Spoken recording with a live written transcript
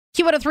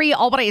Q103,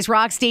 Albany's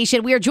rock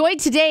station. We are joined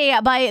today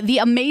by the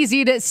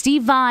amazing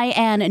Steve Vai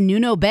and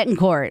Nuno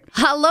Bettencourt.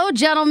 Hello,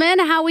 gentlemen.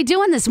 How are we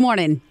doing this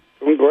morning?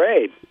 Doing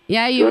great.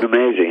 Yeah, you. Doing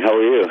amazing. How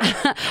are you?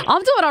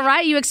 I'm doing all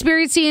right. You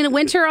experiencing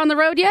winter on the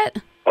road yet?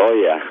 Oh,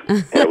 yeah.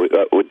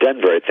 With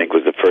Denver, I think,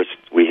 was the first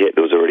we hit.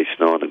 There was already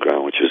snow on the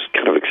ground, which was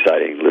kind of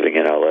exciting. Living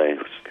in L.A., it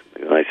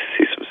was nice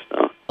to see some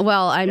snow.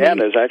 Well, I mean... Yeah,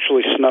 there's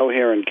actually snow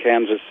here in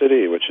Kansas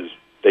City, which is,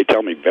 they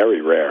tell me,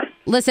 very rare.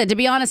 Listen, to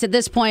be honest, at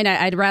this point,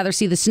 I'd rather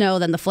see the snow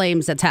than the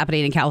flames that's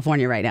happening in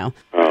California right now.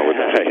 Oh,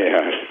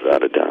 yeah,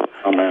 without a doubt.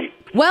 Oh, man.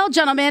 Well,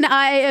 gentlemen,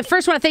 I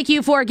first want to thank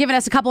you for giving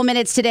us a couple of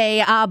minutes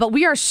today, but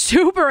we are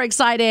super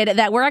excited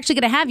that we're actually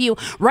going to have you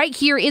right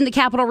here in the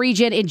Capital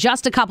Region in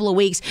just a couple of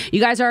weeks. You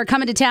guys are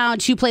coming to town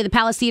to play the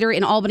Palace Theater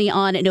in Albany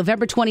on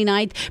November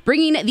 29th,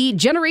 bringing the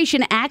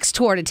Generation Axe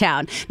Tour to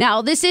town.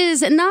 Now, this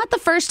is not the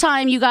first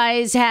time you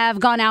guys have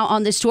gone out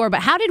on this tour,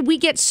 but how did we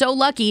get so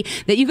lucky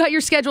that you got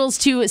your schedules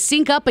to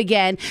sync up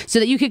again so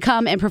that you could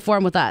come and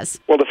perform with us?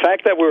 Well, the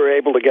fact that we were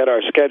able to get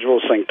our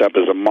schedules synced up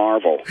is a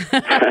marvel.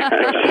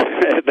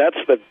 That's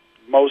the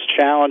most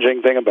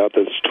challenging thing about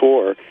this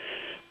tour,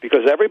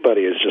 because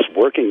everybody is just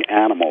working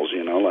animals,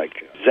 you know, like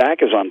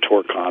Zach is on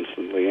tour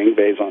constantly,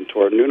 Yngwie's on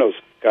tour, Nuno's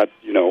got,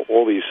 you know,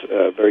 all these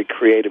very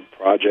creative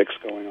projects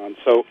going on.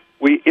 So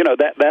we, you know,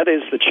 that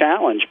is the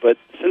challenge, but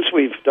since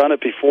we've done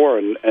it before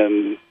and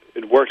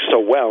it works so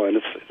well, and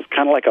it's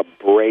kind of like a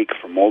break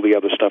from all the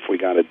other stuff we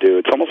got to do.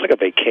 It's almost like a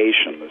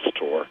vacation, this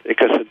tour,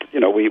 because you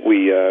know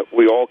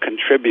we all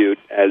contribute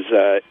as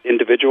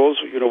individuals.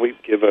 You know, we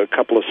give a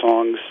couple of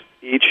songs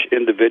each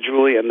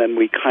individually, and then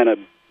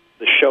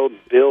the show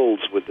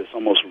builds with this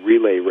almost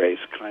relay race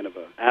kind of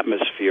an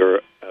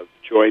atmosphere of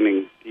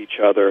joining each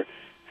other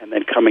and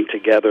then coming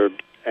together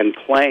and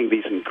playing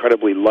these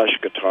incredibly lush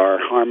guitar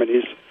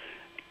harmonies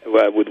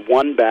with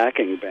one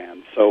backing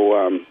band.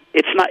 So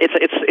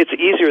it's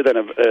easier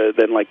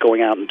than like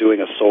going out and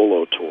doing a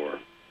solo tour.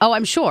 Oh,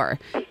 I'm sure.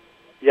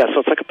 Yeah, so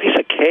it's like a piece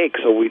of cake.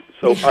 So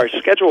our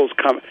schedules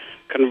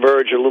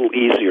converge a little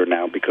easier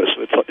now because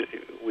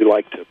we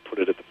like to put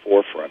it at the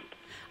forefront.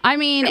 I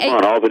mean, come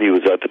on, Albany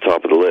was at the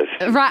top of the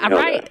list. Right,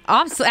 right.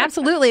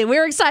 Absolutely.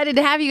 We're excited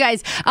to have you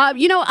guys.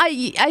 You know,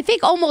 I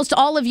think almost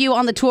all of you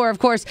on the tour, of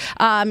course,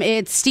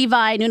 it's Steve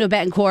Vai, Nuno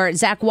Bettencourt,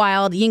 Zach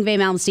Wild, Yngwie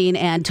Malmsteen,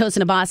 and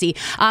Tosin Abasi,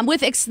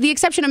 with the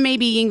exception of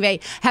maybe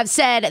Yngwie, have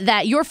said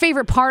that your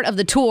favorite part of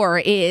the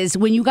tour is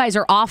when you guys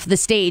are off the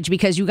stage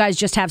because you guys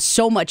just have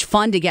so much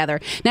fun together.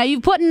 Now,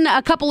 you've put in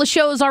a couple of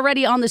shows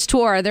already on this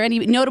tour. Are there any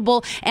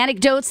notable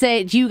anecdotes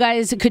that you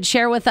guys could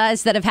share with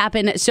us that have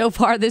happened so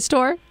far this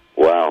tour?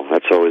 Wow,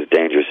 that's always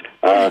dangerous.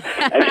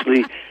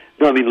 Actually,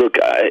 no. I mean, look,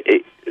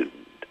 I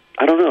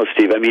don't know,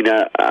 Steve. I mean,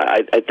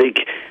 I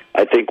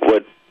think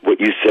what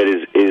you said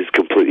is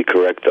completely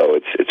correct. Though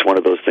it's one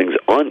of those things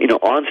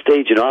on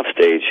stage and off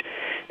stage.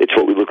 It's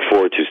what we look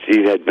forward to.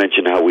 Steve had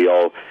mentioned how we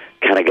all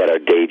kind of got our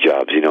day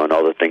jobs, you know, and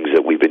all the things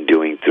that we've been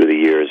doing through the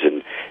years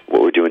and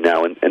what we're doing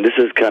now. And this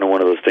is kind of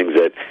one of those things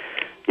that,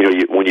 you know,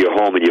 when you're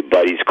home and your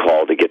buddies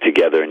call to get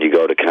together and you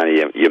go to kind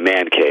of your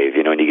man cave,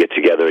 you know, and you get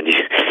together and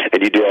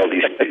you do all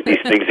these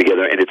things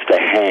together, and it's the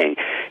hang.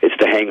 It's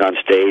the hang on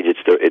stage. It's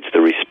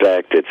the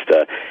respect. It's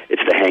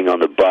the hang on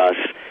the bus.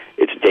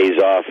 It's days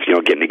off, you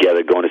know, getting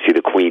together, going to see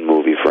the Queen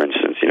movie, for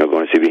instance, you know,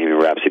 going to see Bohemian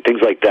Rhapsody, things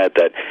like that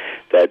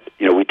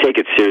you know, we take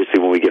it seriously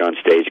when we get on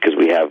stage because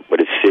we have what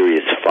is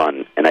serious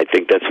fun, and I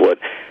think that's what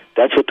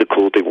the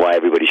cool thing why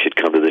everybody should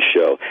come to the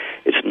show.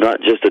 It's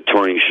not just a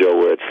touring show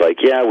where it's like,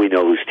 yeah, we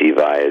know who Steve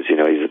Vai is, you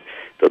know, he's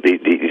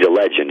a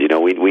legend, you know,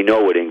 we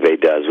know what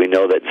Yngwie does, we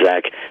know that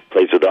Zach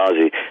plays with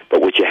Ozzy,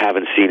 but what you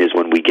haven't seen is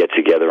when we get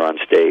together on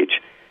stage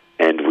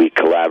and we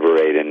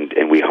collaborate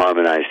and we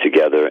harmonize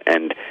together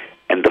and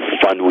the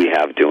fun we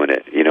have doing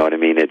it, you know what I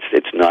mean?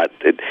 It's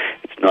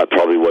not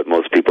probably what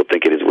most people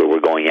think it is, where we're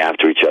going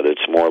after each other.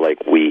 It's more like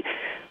we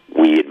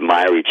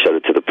admire each other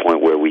to the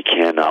point where we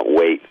cannot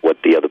wait what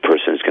the other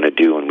person is going to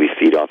do, and we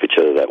feed off each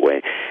other that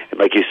way. And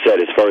like you said,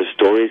 as far as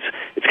stories,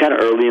 it's kind of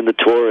early in the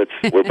tour.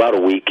 We're about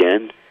a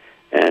weekend,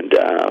 and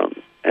I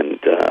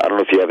don't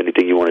know if you have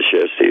anything you want to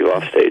share, Steve,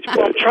 off stage.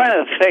 Well, I'm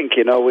trying to think.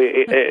 You know,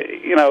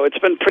 it's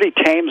been pretty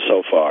tame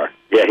so far.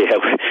 Yeah,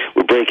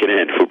 we're breaking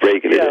in. We're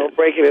breaking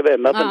it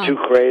in. Nothing too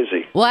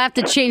crazy. We'll have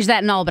to change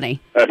that in Albany.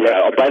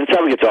 Yeah, by the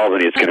time we get to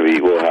Albany,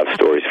 we'll have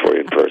stories for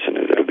you in person.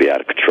 It'll be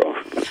out of control.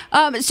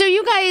 So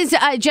you guys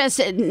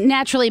just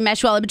naturally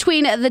mesh well.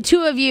 Between the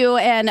two of you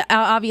and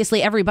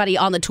obviously everybody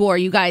on the tour,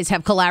 you guys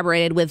have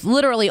collaborated with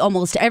literally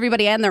almost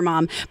everybody and their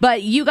mom.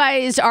 But you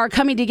guys are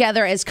coming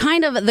together as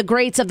kind of the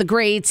greats of the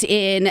greats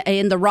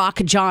in the rock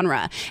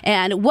genre.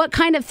 And what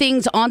kind of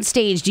things on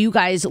stage do you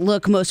guys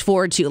look most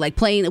forward to? Like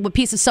playing a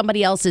piece of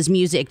somebody else's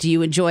music do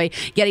you enjoy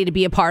getting to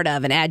be a part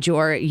of and add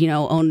your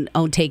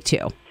own take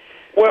to?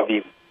 Well,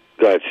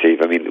 go ahead, Steve.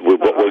 I mean, we're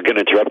going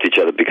to interrupt each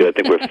other because I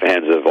think we're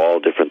fans of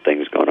all different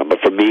things going on. But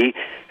for me,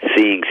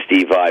 seeing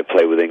Steve Vai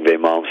play with Yngwie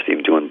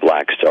Malmsteen doing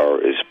Black Star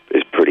is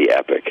pretty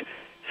epic.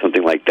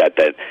 Something like that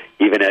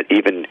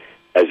even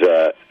as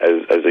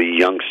a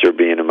youngster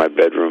being in my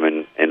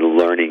bedroom and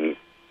learning,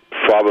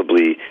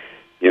 probably,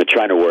 you know,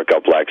 trying to work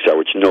out Black Star,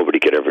 which nobody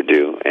could ever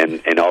do,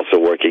 and also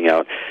working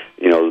out,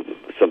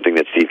 something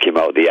that Steve came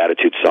out with, the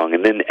Attitude song,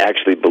 and then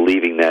actually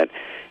believing that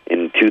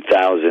in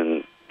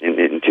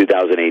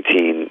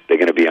 2018 they're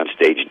going to be on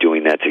stage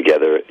doing that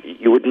together.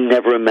 You would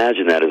never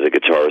imagine that as a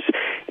guitarist,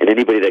 and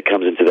anybody that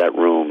comes into that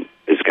room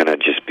is going to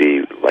just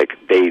be like,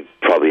 they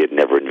probably had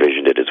never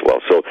envisioned it as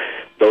well. So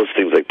those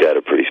things like that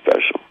are pretty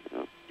special.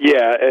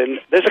 Yeah, and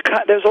there's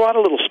a lot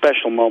of little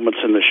special moments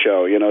in the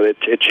show.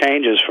 It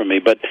changes for me,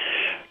 but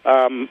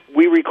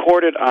we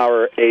recorded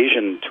our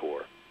Asian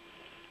tour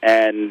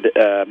and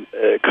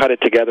cut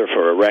it together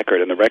for a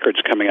record, and the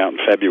record's coming out in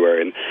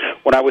February. And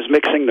when I was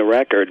mixing the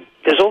record,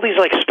 there's all these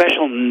like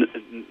special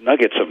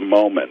nuggets of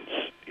moments,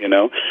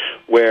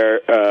 where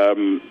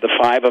the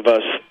five of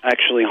us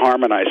actually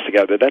harmonize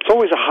together. That's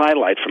always a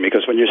highlight for me,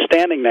 because when you're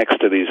standing next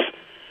to these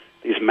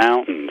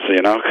mountains,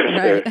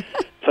 because they're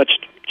such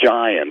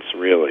giants,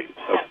 really,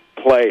 of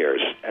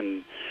players,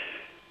 and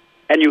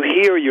you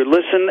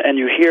listen, and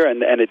you hear,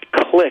 and it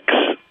clicks.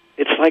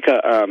 It's like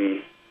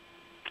it's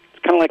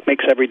kind of like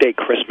makes everyday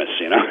Christmas,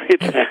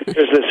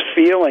 There's this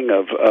feeling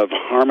of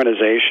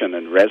harmonization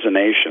and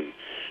resonation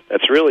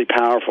that's really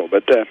powerful.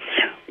 But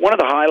one of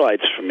the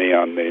highlights for me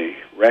on the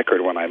record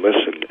when I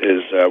listened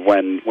is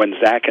when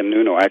Zach and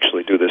Nuno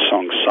actually do this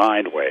song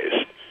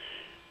Sideways.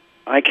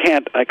 I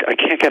can't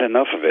get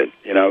enough of it.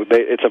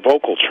 It's a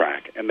vocal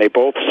track, and they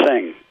both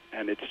sing,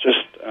 and it's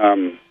just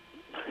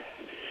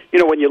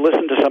when you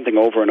listen to something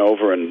over and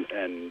over, and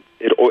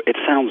it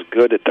sounds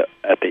good at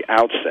the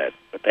outset,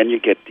 but then you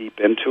get deep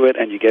into it,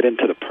 and you get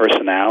into the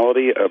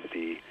personality of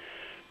the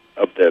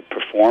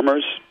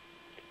performers,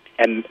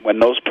 and when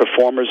those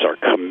performers are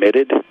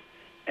committed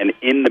and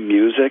in the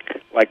music,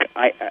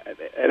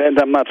 and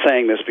I'm not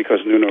saying this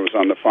because Nuno was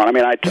on the phone. I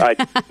mean, I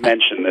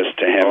mentioned this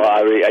to him.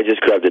 I just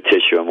grabbed a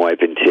tissue. I'm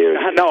wiping tears.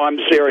 No, I'm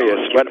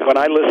serious. When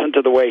I listen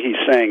to the way he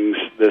sings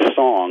this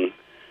song,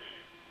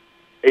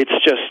 it's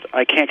just,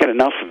 I can't get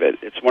enough of it.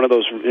 It's one of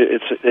those.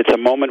 It's a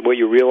moment where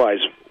you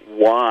realize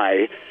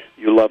why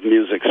you love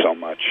music so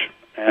much,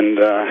 and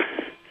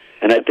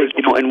I think,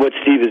 and what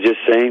Steve is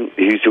just saying,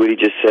 what he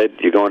just said,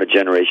 you're going to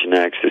Generation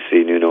X to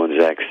see Nuno and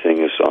Zach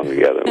sing a song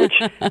together,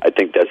 which I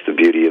think that's the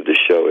beauty of the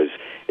show, is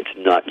it's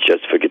not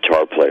just for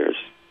guitar players.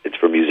 It's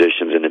for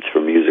musicians, and it's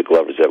for music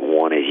lovers that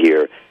want to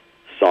hear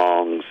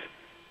songs,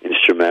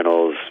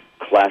 instrumentals,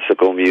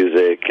 classical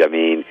music. I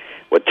mean,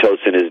 what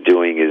Tosin is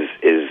doing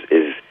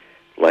is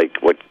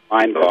like what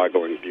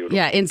mind-boggling beautiful.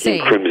 Yeah, insane.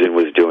 King Crimson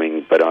was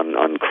doing, but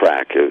on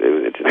crack.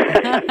 It's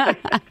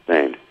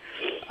insane.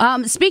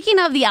 Speaking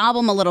of the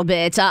album a little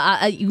bit,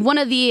 one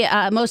of the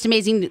most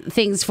amazing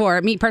things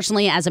for me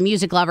personally as a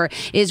music lover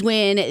is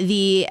when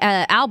the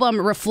album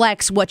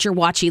reflects what you're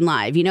watching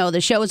live. The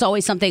show is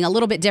always something a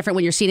little bit different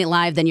when you're seeing it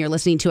live than you're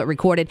listening to it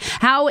recorded.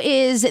 How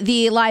is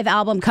the live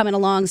album coming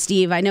along,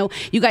 Steve? I know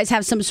you guys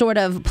have some sort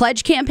of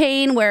pledge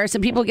campaign where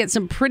some people get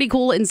some pretty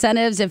cool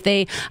incentives if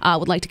they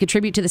would like to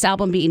contribute to this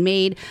album being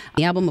made.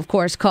 The album, of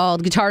course,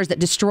 called Guitars That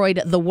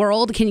Destroyed the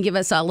World. Can you give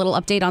us a little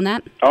update on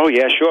that? Oh,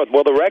 yeah, sure.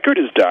 Well, the record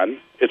is done.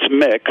 It's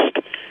mixed,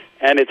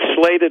 and it's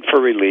slated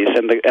for release,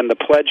 and the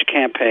pledge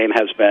campaign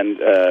has been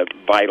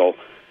vital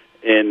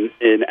in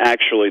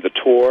actually the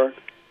tour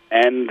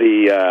and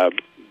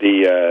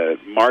the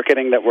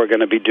marketing that we're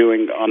going to be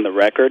doing on the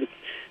record.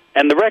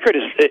 And the record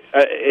is,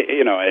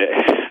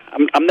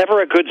 I'm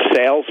never a good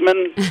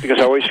salesman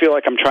because I always feel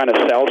like I'm trying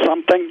to sell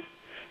something,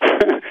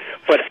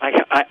 but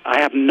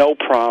I have no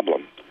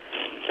problem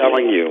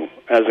telling you,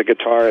 as a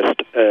guitarist,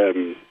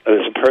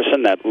 as a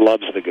person that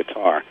loves the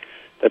guitar,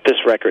 that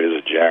this record is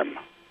a gem.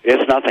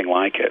 It's nothing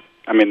like it.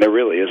 I mean, there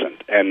really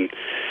isn't. And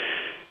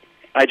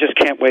I just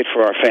can't wait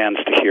for our fans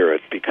to hear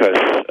it because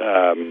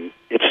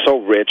it's so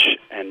rich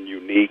and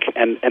unique.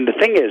 And the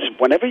thing is,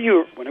 whenever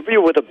you're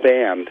with a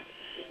band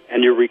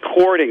and you're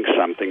recording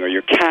something or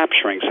you're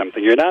capturing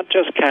something, you're not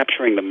just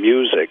capturing the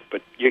music,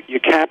 but you're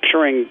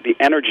capturing the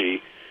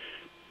energy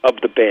of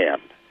the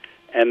band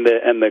and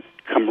the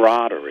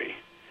camaraderie.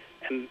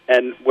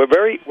 And we're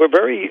very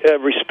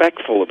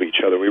respectful of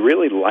each other. We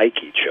really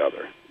like each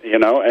other,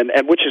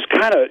 and which is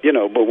kind of,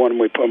 but when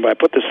I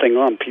put this thing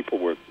on, people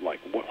were like,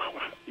 "Wow,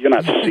 you're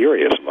not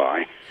serious,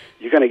 Vi.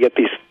 You're going to get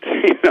these,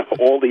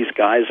 all these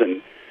guys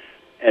and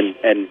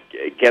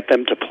get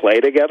them to play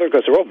together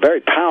because they're all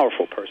very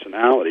powerful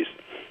personalities."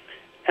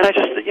 And I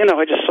just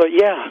thought,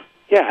 yeah,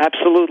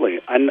 absolutely.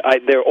 And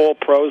they're all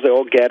pros. They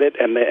all get it,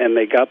 and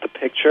they got the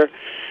picture.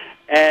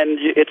 And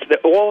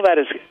all that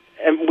is.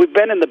 And we've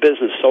been in the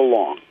business so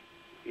long,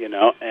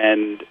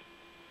 and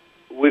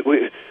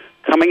we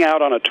coming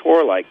out on a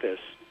tour like this,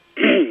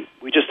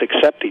 we just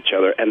accept each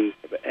other, and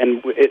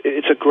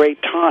it's a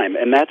great time,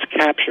 and that's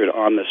captured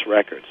on this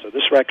record. So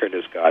this record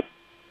has got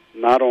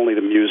not only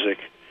the music,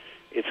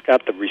 it's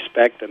got the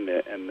respect and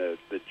the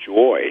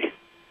joy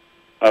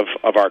of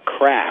our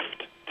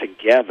craft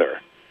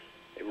together,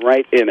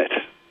 right in it.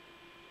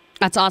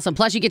 That's awesome.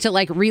 Plus, you get to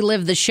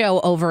relive the show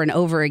over and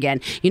over again.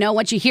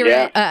 Once you hear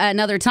it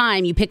another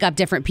time, you pick up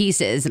different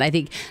pieces. And I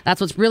think that's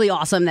what's really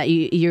awesome, that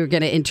you're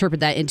going to interpret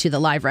that into the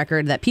live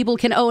record that people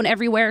can own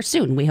everywhere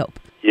soon, we hope.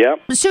 Yeah.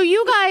 So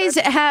you guys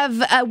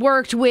have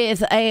worked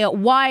with a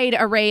wide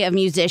array of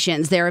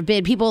musicians. There have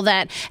been people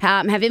that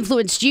have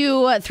influenced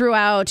you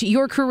throughout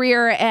your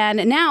career.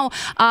 And now,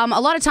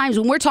 a lot of times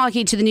when we're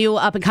talking to the new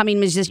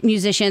up-and-coming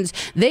musicians,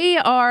 they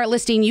are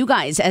listing you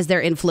guys as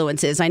their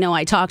influences. I know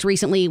I talked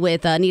recently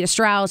with Nita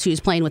Strauss,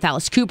 who's playing with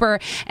Alice Cooper,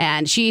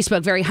 and she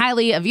spoke very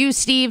highly of you,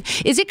 Steve.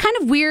 Is it kind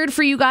of weird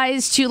for you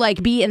guys to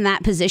be in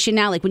that position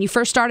now? When you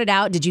first started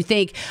out, did you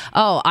think,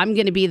 oh, I'm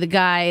going to be the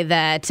guy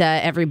that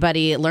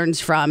everybody learns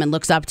from and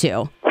looks up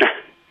to?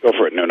 Go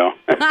for it, Nuno.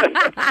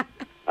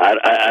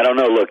 I don't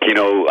know. Look,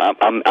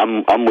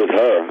 I'm with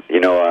her.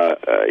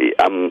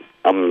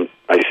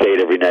 I say it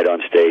every night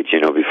on stage.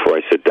 Before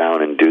I sit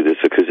down and do this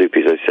acoustic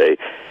piece, I say,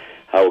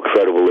 how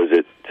incredible is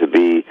it to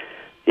be,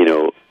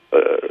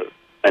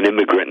 an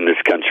immigrant in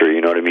this country?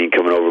 You know what I mean?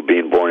 Coming over,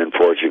 being born in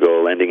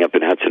Portugal, ending up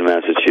in Hudson,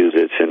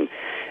 Massachusetts, and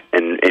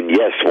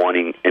yes,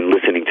 wanting and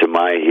listening to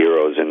my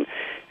heroes, and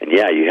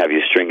yeah, you have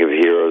your string of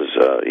heroes,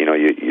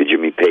 your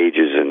Jimmy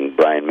Pages and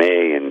Brian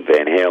May and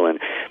Van Halen,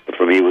 but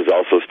for me it was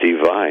also Steve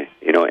Vai,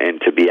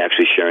 and to be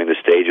actually sharing the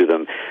stage with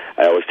them.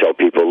 I always tell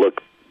people,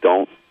 look,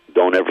 don't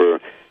ever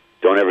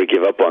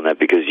give up on that,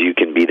 because you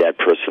can be that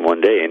person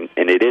one day,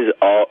 and it is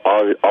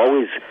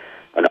always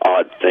an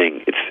odd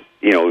thing. It's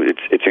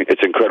an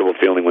incredible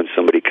feeling when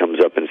somebody comes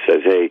up and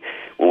says, hey,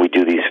 when we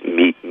do these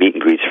meet and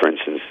greets, for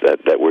instance,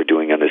 that we're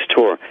doing on this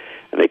tour,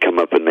 and they come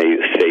up and they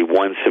say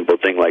one simple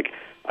thing like,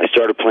 I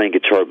started playing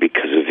guitar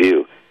because of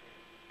you.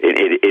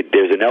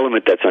 There's an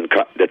element that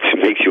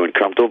makes you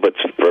uncomfortable, but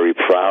it's very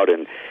proud,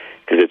 and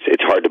because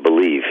it's hard to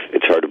believe.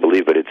 It's hard to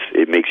believe, but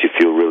it makes you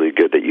feel really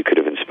good that you could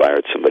have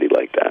inspired somebody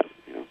like that,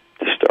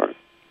 to start.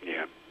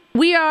 Yeah.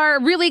 We are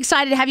really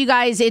excited to have you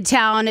guys in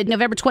town at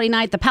November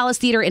 29th, the Palace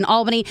Theater in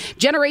Albany.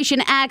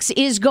 Generation X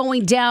is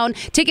going down.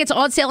 Tickets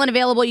on sale and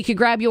available. You can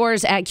grab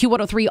yours at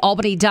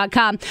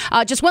Q103albany.com.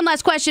 Just one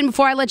last question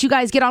before I let you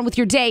guys get on with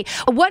your day.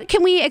 What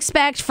can we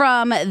expect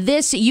from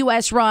this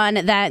U.S.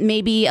 run that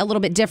may be a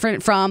little bit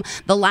different from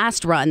the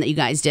last run that you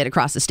guys did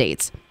across the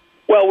states?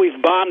 Well,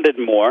 we've bonded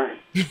more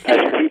as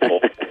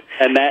people.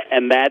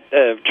 And that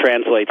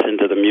translates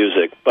into the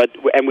music,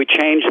 and we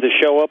changed the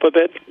show up a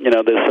bit.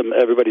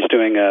 Everybody's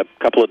doing a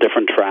couple of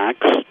different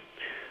tracks,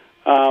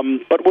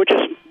 but we're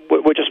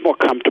just more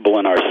comfortable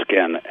in our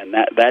skin, and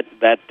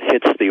that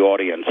hits the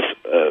audience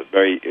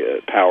very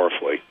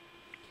powerfully.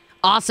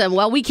 Awesome.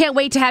 Well, we can't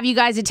wait to have you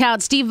guys in town.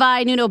 Steve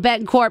Vai Nuno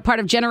Bettencourt,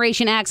 part of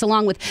Generation X,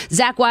 along with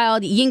Zach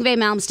Wilde, Yngwie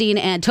Malmsteen,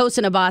 and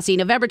Tosin Abasi.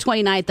 November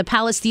 29th, the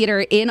Palace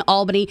Theater in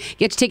Albany. Get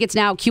your tickets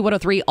now,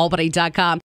 Q103albany.com.